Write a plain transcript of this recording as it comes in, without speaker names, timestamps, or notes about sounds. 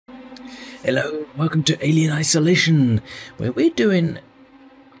Hello, welcome to Alien Isolation, where we're doing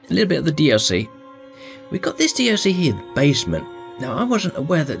a little bit of the DLC. We've got this DLC here, the basement. Now, I wasn't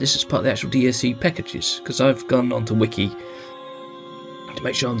aware that this is part of the actual DLC packages, because I've gone onto Wiki to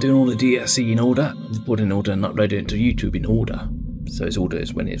make sure I'm doing all the DLC in order, recording in order and uploading it to YouTube in order. So its order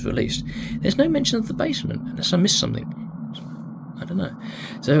is when it's released. There's no mention of the basement, unless I missed something. I don't know.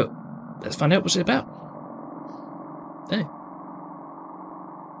 So, let's find out what's it about. Hey.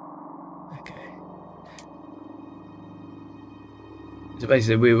 So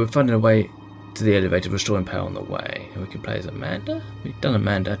basically, we were finding a way to the elevator, restoring power on the way. We can play as Amanda. We've done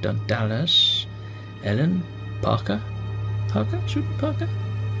Amanda, done Dallas, Ellen, Parker. Parker? Should we Parker?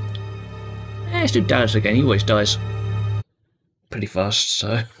 Let's do Dallas again. He always dies pretty fast,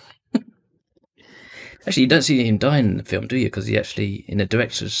 so. Actually, you don't see him die in the film, do you? Because he actually, in the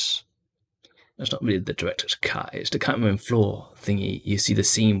director's. That's not really the director's cut. It's the cutting room floor thingy. You see the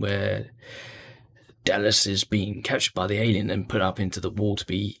scene where Dallas is being captured by the alien and put up into the wall to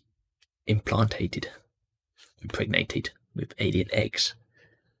be impregnated with alien eggs.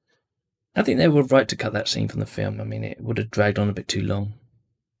 I think they were right to cut that scene from the film. I mean, it would have dragged on a bit too long.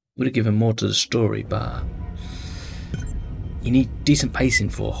 Would have given more to the story, but you need decent pacing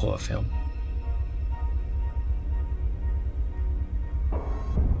for a horror film.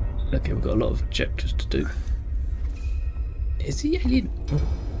 Okay, we've got a lot of objectives to do. Is the alien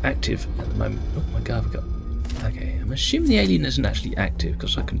active at the moment? Oh my god, we've got... Okay, I'm assuming the alien isn't actually active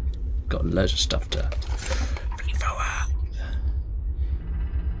because I got loads of stuff to...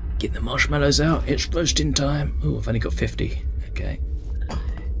 Get the marshmallows out, it's roasting time. Oh, I've only got 50. Okay.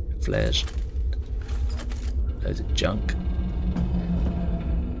 Flares. Loads of junk.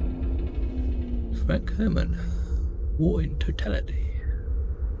 Frank Herman. War in Totality.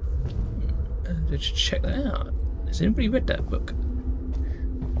 I should check that out. Has anybody read that book?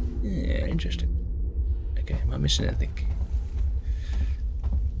 Yeah, interesting. Okay, am I missing anything?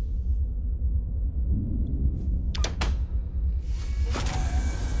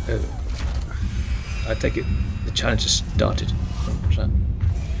 Oh. I take it the challenge has started. What's that?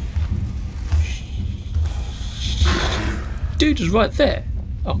 Dude is right there.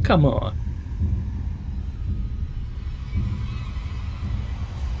 Oh, come on.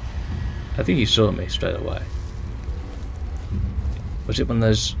 I think he saw me straight away. Was it one of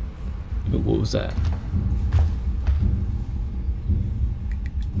those... What was that?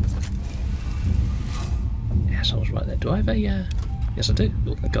 Yes, I was right there. Do I have a... Yes, I do.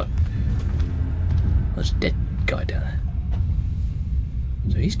 Oh my god. There's a dead guy down there.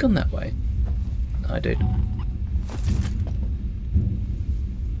 So he's gone that way. I did.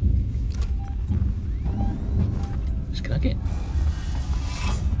 Just can I get...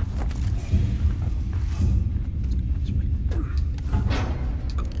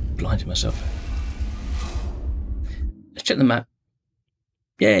 Blinded myself. Let's check the map.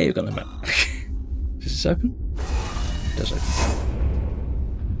 Yeah, you've got the map. Does this open? It does open.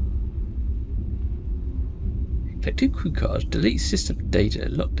 Collect 2 crew cars, delete system data,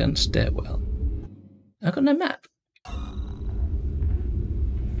 lock down the stairwell. I've got no map.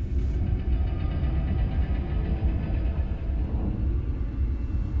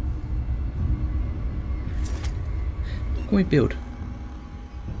 What can we build?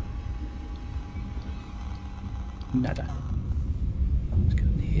 Nada. Let's go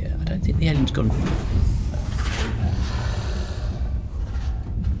in here. I don't think the alien's gone.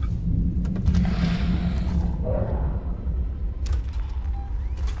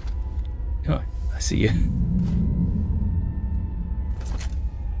 Oh, I see you.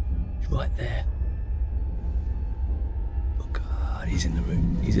 He's right there. Oh god, he's in the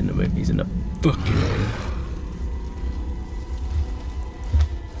room. He's in the room. He's in the fucking room.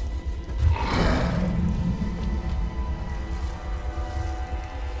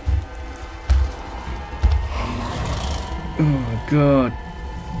 Oh my god.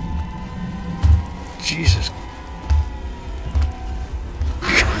 Jesus.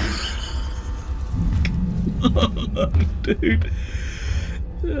 Come on, dude.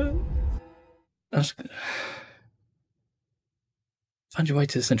 That's good. Find your way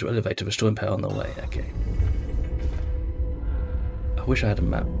to the central elevator, restoring power on the way. Okay. I wish I had a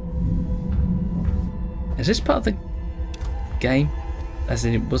map. Is this part of the game? As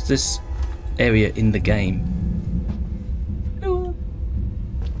in, was this area in the game?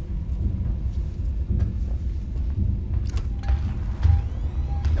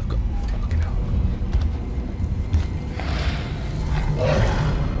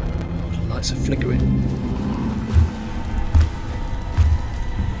 Are flickering.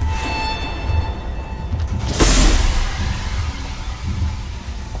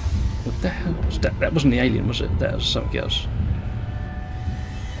 The hell was that? That wasn't the alien, was it? That was something else.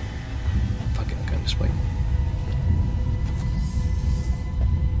 Fuck it, I'm going this way.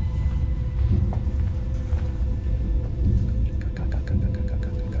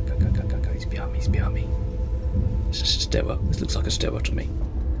 He's behind me, he's behind me. It's just a stairwell. This looks like a stairwell to me.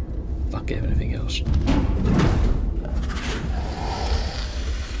 Fuck everything else.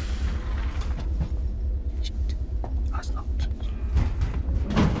 That's locked.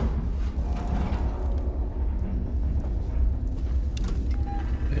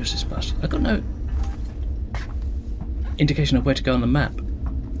 Where's this bus? I got no indication of where to go on the map.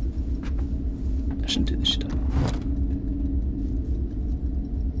 I shouldn't do this shit up.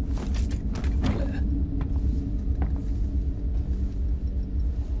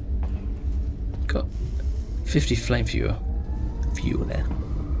 Got 50 flame fuel there.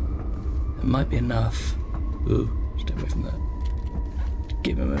 It might be enough. Ooh, stay away from that.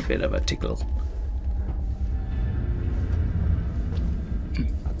 Give him a bit of a tickle.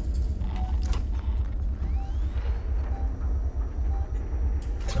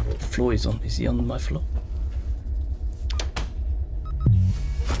 Don't know what floor he's on. Is he on my floor?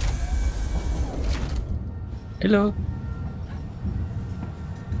 Hello.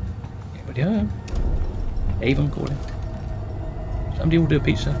 Anybody home? Avon calling. Somebody order a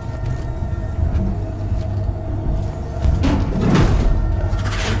pizza.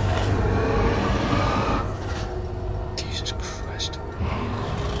 Jesus Christ.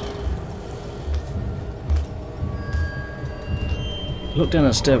 Lockdown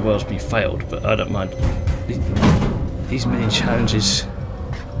and stairwells be failed, but I don't mind. These mini challenges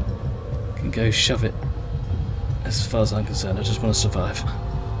can go shove it. As far as I'm concerned, I just want to survive.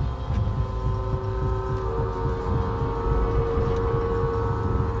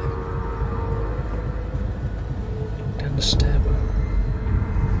 Stairwell.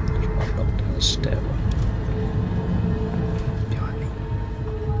 There's one locked down the stairwell. Behind me.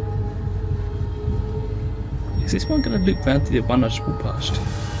 Is this one going to loop round to the one I just walked past?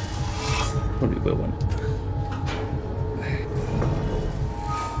 Probably will, won't it?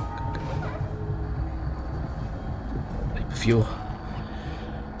 Paper fuel.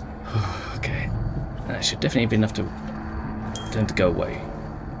 Okay. That should definitely be enough to tell him to go away.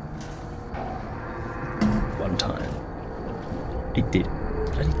 One time. It did.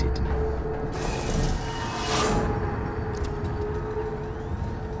 Bloody did.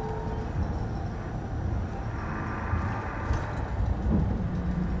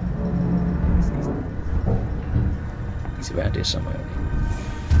 He's around here somewhere.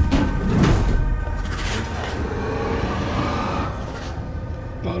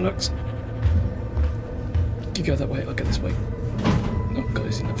 Bollocks. You go that way, I'll go this way. Oh god,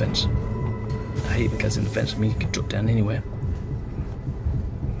 he's in the fence. I hate it because in the fence. I mean, you can drop down anywhere.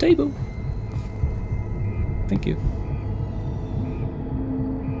 Table. Thank you.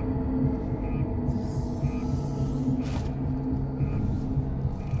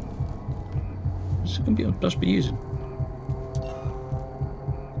 What's it going to be on plus be using?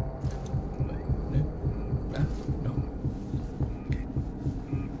 No? No? Okay.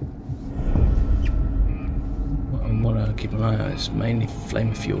 What I want to keep an eye on is mainly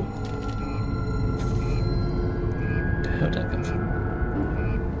flame fuel. Where the hell did that come from?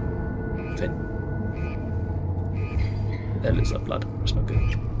 That looks like blood. That's not good.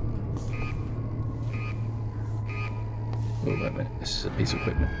 Oh, wait a minute. This is a piece of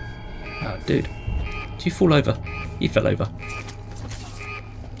equipment. Oh, dude. Did you fall over? He fell over.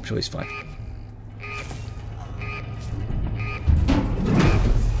 I'm sure he's fine.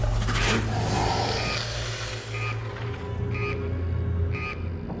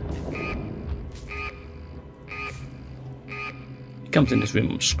 He comes in this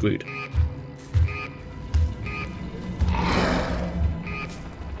room, I'm screwed.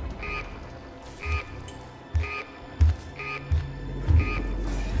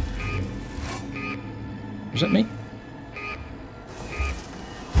 Was that me?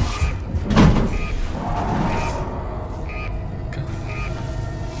 God.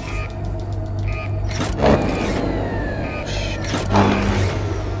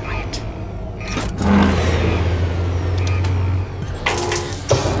 Right.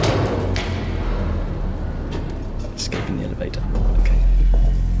 Escaping the elevator. Okay.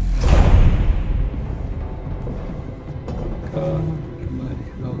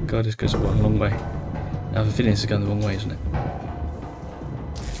 Oh god, this goes a long way. I have a feeling this is going the wrong way, isn't it?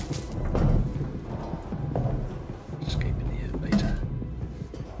 Escaping the elevator.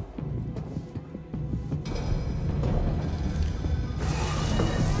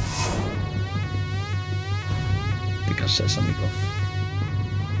 I think I set something off.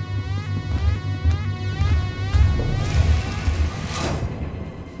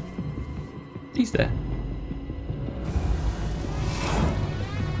 He's there.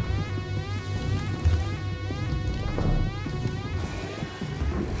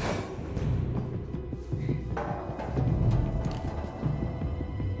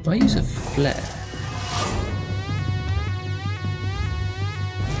 If I use a flare...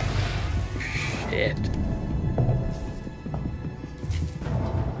 Shit.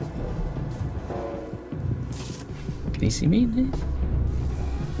 Can you see me in here?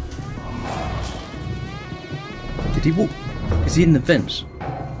 Did he walk? Is he in the vents?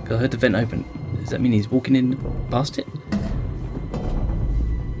 Because I heard the vent open. Does that mean he's walking in past it?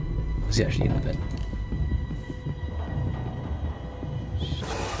 Or is he actually in the vent?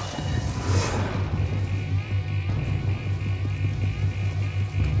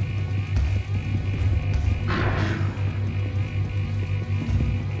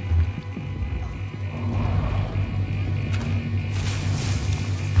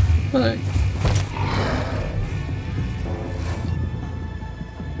 Hello.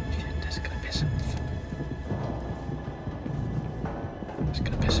 Shit, that's gonna piss him off. It's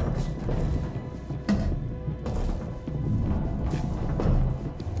gonna piss him off.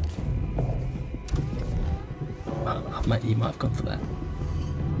 He might have gone for that.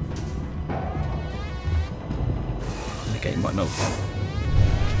 And again, he might not have.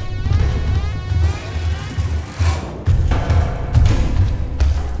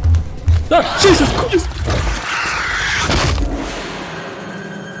 Ah, Jesus Christ!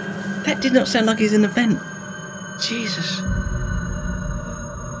 That did not sound like he's in the vent. Jesus.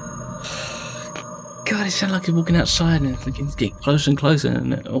 God, it sounded like he's walking outside and he's getting closer and closer.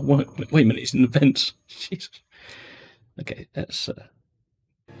 And oh, wait a minute, he's in the vents. Jesus. Okay, that's.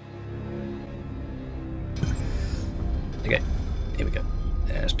 Okay, here we go.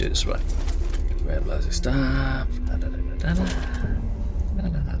 Let's do this right. Grab loads of stuff. La, la, la, la, la. La,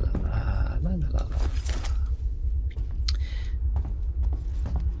 la, la, la. La, la, la, la.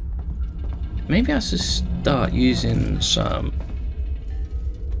 Maybe I should start using some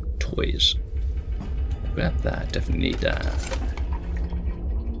toys. Grab that, definitely need that.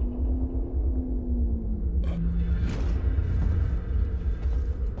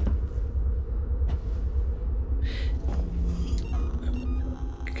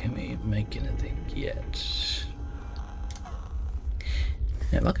 Can we make anything yet?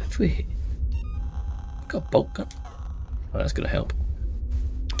 Now if I go through here, I've got a bolt gun. Oh, that's going to help.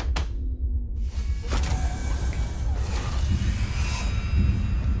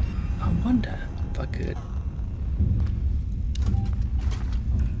 I wonder if I could.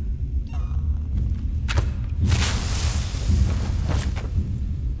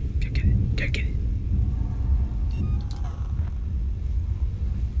 Go get it. Go get it.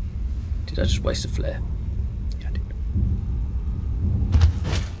 Did I just waste a flare? Yeah, I did.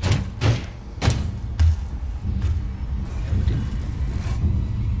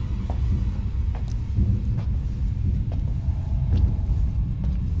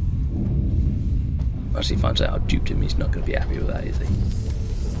 Once he finds out I duped him, he's not going to be happy with that, is he?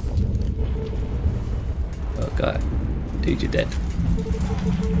 Oh, guy. Dude, you're dead.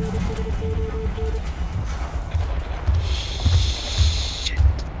 Shit.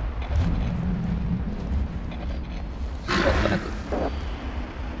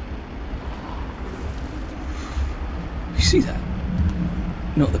 You see that?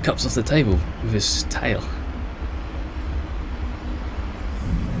 Knocked the cups off the table with his tail.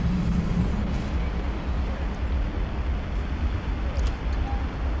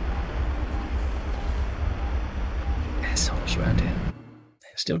 Around here.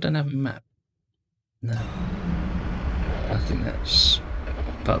 Still don't have a map. No. I think that's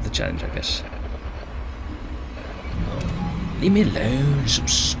part of the challenge, I guess. Oh, leave me alone.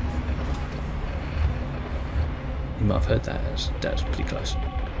 You might have heard that. That was pretty close.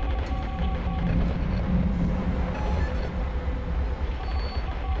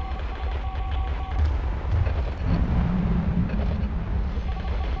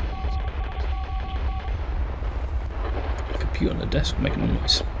 On the desk making a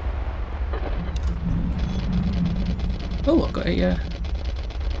noise. Oh, I've got a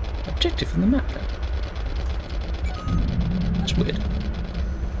objective from the map then. That's weird.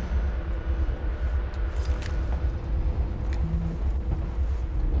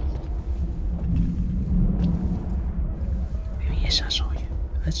 Yes, I saw you.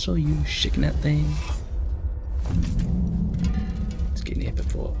 I saw you shaking that thing. It's getting here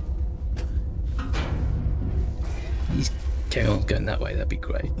before. He's carry on going that way, that'd be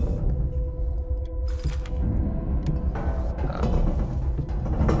great.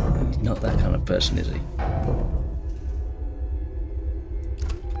 He's not that kind of person, is he?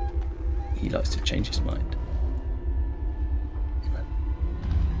 He likes to change his mind.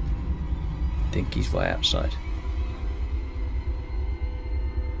 I think he's right outside.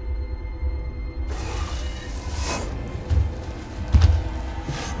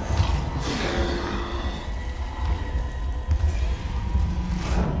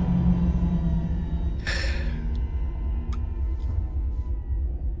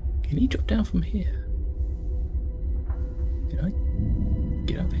 Can he drop down from here? Can I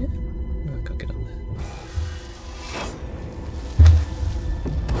get up here? No, I can't get up there.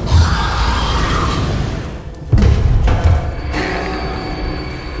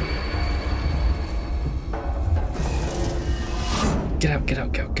 Get out,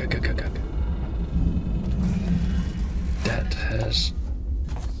 go. That has...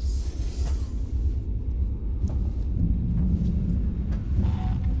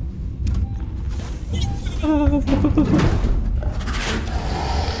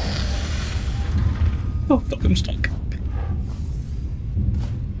 Oh fuck, I'm stuck.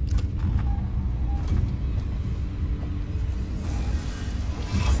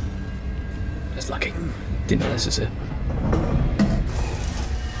 That's lucky. Didn't know this is it.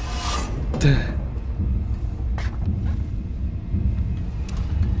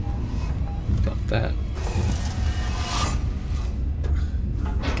 Fuck that.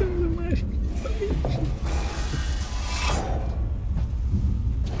 Go away.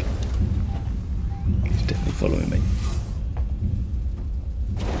 He's definitely following me.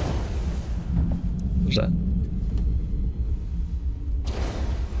 What's that?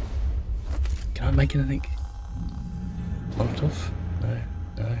 Can I make anything? Molotov?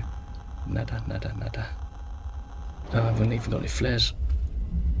 No. Nada. Oh, I haven't even got any flares.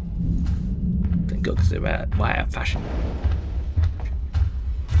 Thank God, because they're way out of fashion.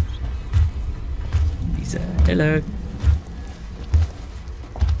 He's there. Hello.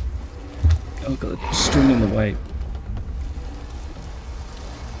 Oh, I've got a string in the way.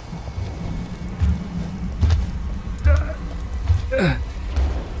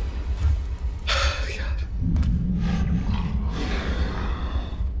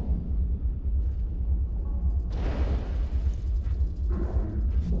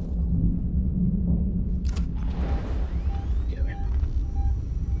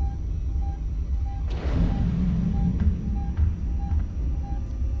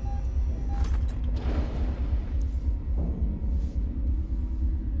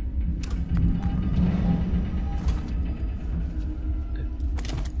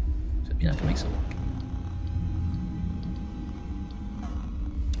 I can make something.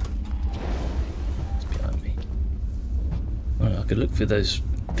 It's behind me. Well, I could look for those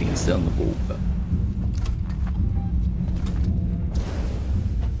things down the wall, but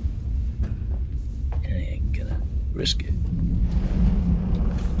I ain't gonna risk it.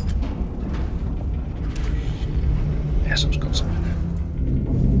 Asshole's gone somewhere now.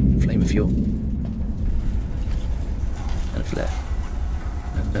 Flame of fuel. And a flare.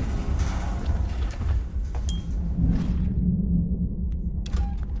 And then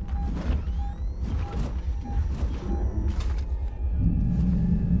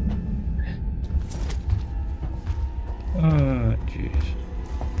oh, jeez.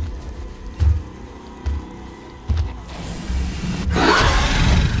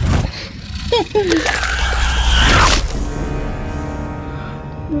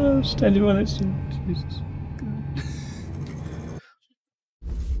 Oh, standing on it, Jesus.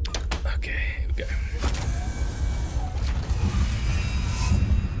 Okay, here we go.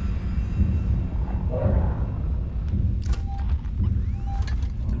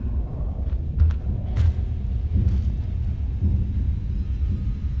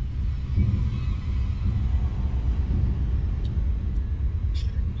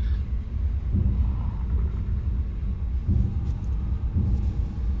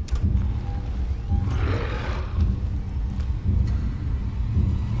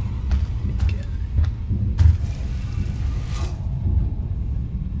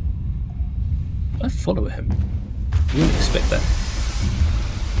 I follow him. You wouldn't expect that.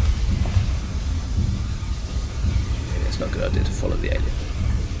 Yeah, it's not a good idea to follow the alien.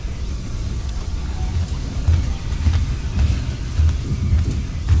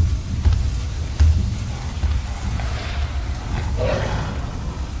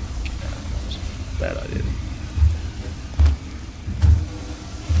 Bad idea.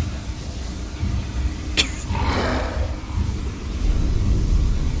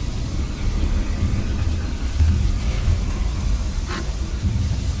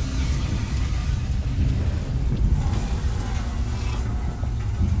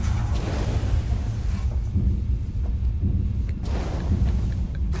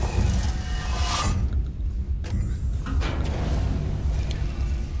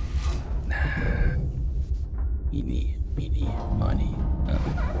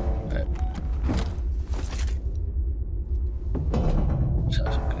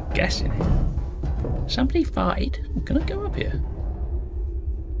 gas in here. Somebody farted. Can I go up here?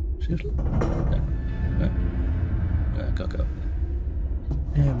 Seriously? No. No. No, I can't go up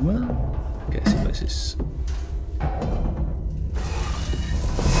there. Yeah, well. Okay, let's see what this is.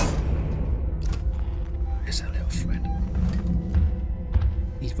 Where's our little friend?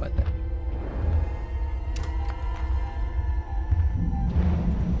 He's right there.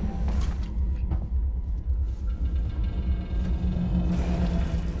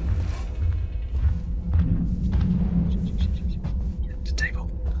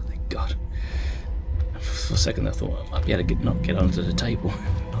 For a second I thought I might be able to not get onto the table.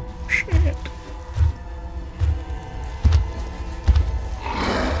 Oh, shit.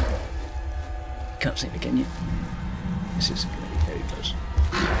 Can't see it again yet. This is going to be very close.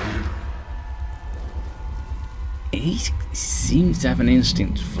 He seems to have an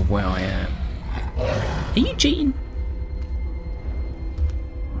instinct for where I am. Are you cheating?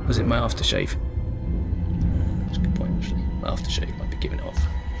 Was it my aftershave? That's a good point actually. My aftershave might be giving it off.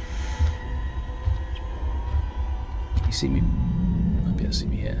 You see me? Might be able to see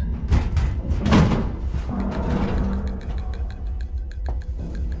me here.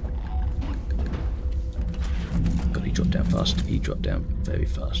 God, he dropped down fast. He dropped down very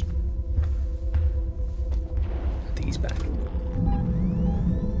fast. I think he's back.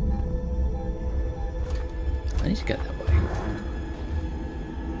 I need to get that way.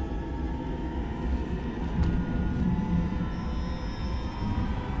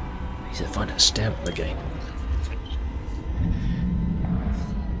 I need to find that stairwell again.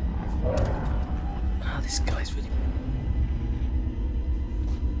 This guy's really...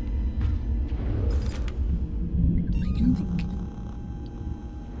 making think.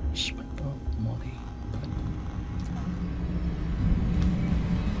 Schmidtball, Molly.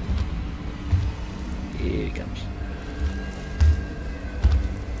 Here he comes.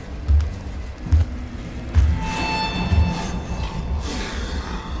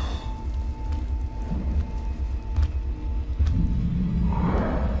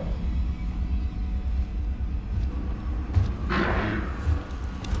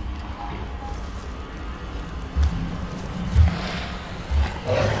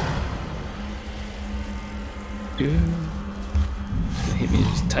 He's gonna hit me with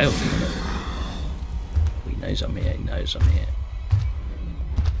his tail for a minute. He knows I'm here, he knows I'm here.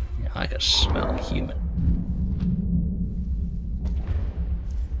 Yeah, I can smell human.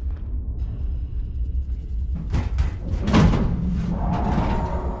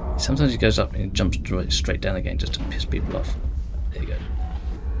 Sometimes he goes up and he jumps straight down again just to piss people off. There you go.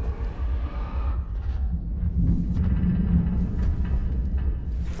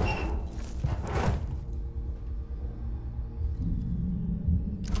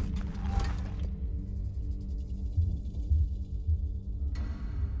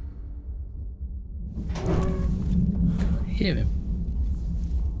 Hear him.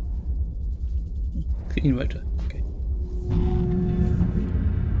 Clean motor. Okay.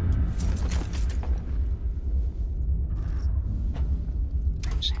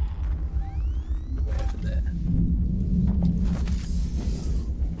 Let's see. Way over there.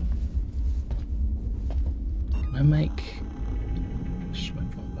 Can I make smoke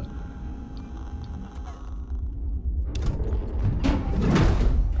bomb button?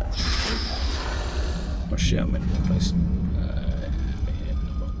 Oh shit, I'm in the wrong place.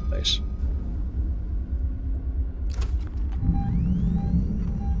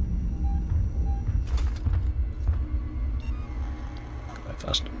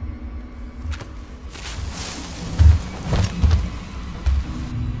 Fast.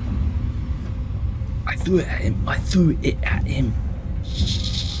 I threw it at him. I threw it at him.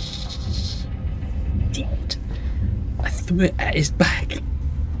 Damn it. I threw it at his back.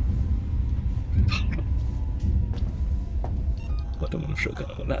 I don't want to shotgun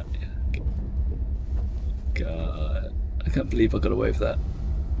on that. God. I can't believe I got away with that.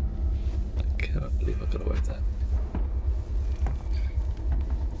 I cannot believe I got away with that.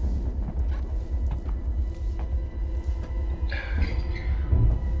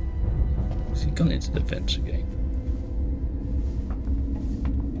 Has he gone into the fence again?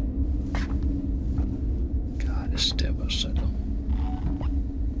 God, this stairwell's so long.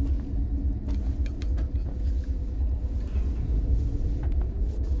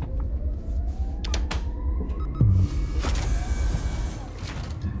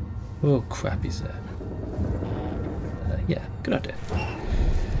 Oh crap, he's there. Yeah, good idea.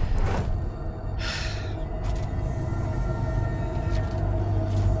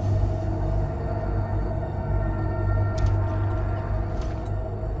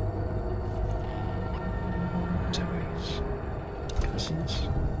 Cousins.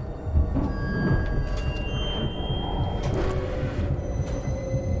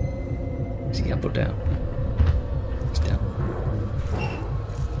 up or down? It's down.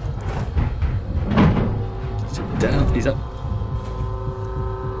 Is it down? He's up.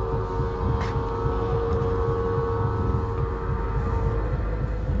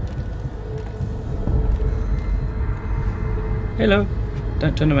 Hello.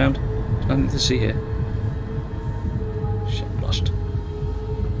 Don't turn around. There's nothing to see here. Shit, I'm lost.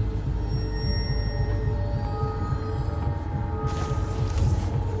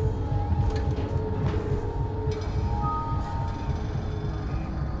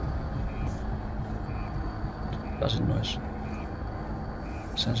 Buzzing noise.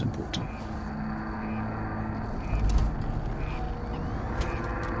 Sounds important.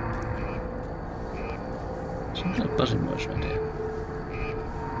 Some kind of buzzing noise around here.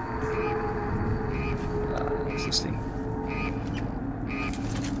 What's this thing?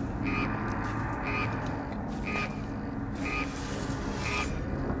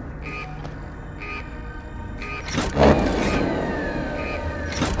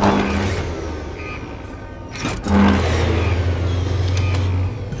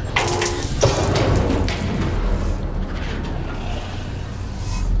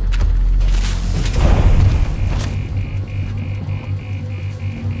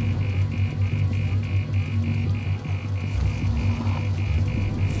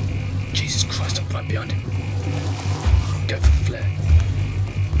 Behind him. Go for the flare.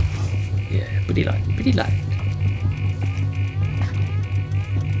 Yeah, pretty light, pretty light.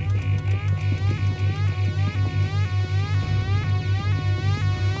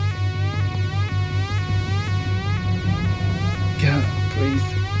 Go, breathe.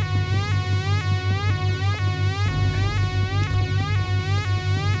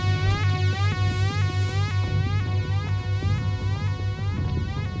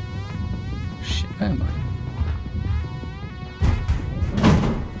 Where am I?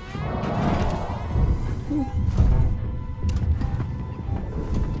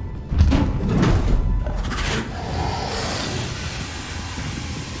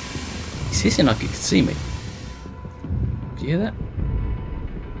 He's hissing like he could see me. Do you hear that?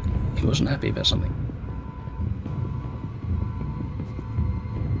 He wasn't happy about something.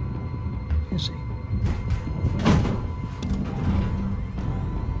 Is he?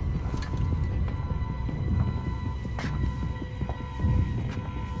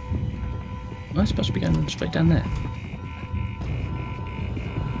 Am I supposed to be going straight down there?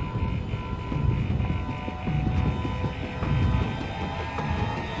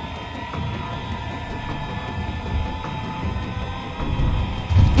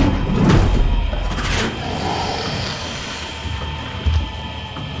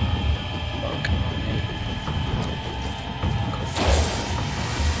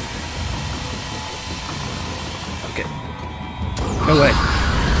 Okay. Go away.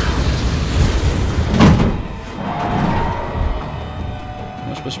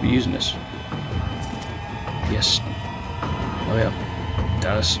 Supposed to be using this. Yes. Hurry up.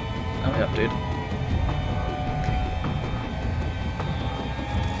 Dallas. Hurry up, dude.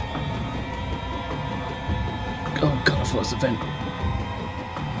 Okay. Oh god, I thought it was the vent.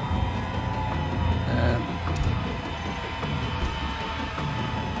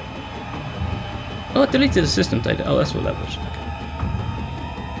 Oh, I deleted the system data. Oh, that's what that was. Okay.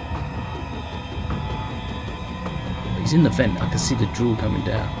 He's in the vent. I can see the drool coming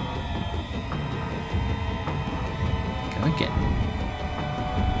down. Can I get?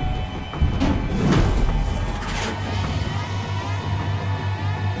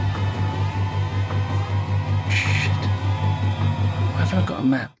 Shit. Why haven't I got a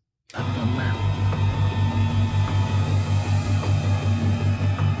map? I haven't got a map.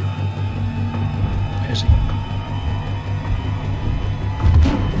 Where is he?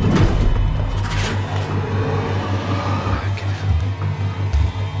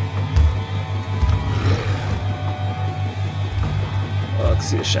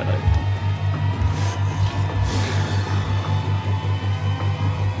 See a shadow.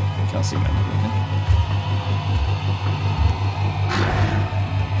 Can't see Amanda.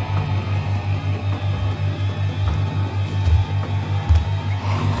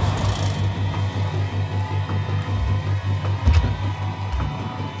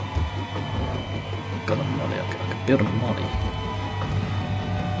 Got a molly. I can build a molly.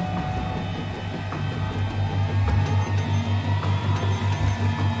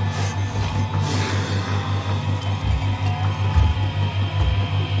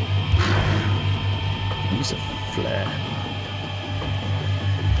 Use a flare.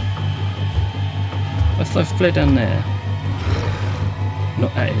 If I flare down there,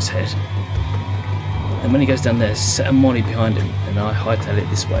 not at his head, and when he goes down there, set a molly behind him, and I hightail it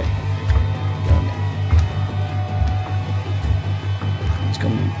this way. Go.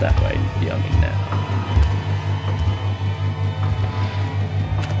 gone that way beyond me now.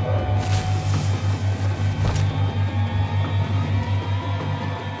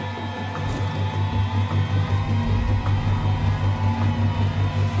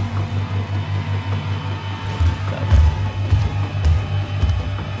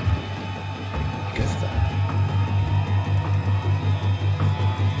 Go for that.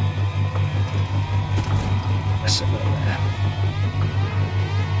 That's it right there.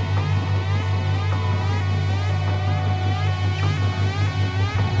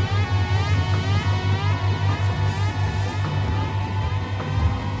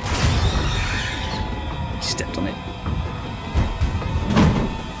 Stepped on it.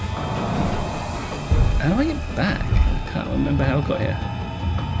 How do I get back? I can't remember how I got here.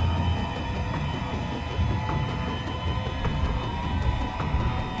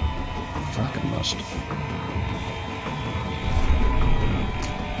 Fucking lost.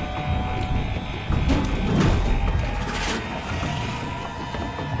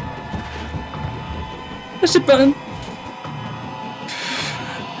 What's the button?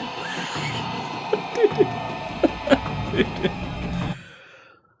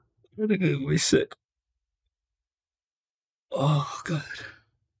 I'm gonna be sick. Oh god.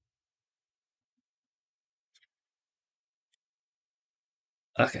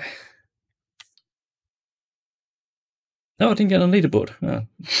 Okay. No, I didn't get on leaderboard. Oh,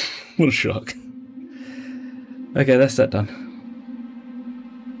 what a shock. Okay, that's that done.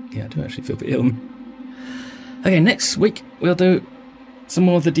 Yeah, I do actually feel a bit ill. Okay, next week we'll do some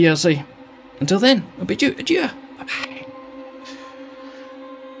more of the DLC. Until then, I'll bid you adieu. Bye bye.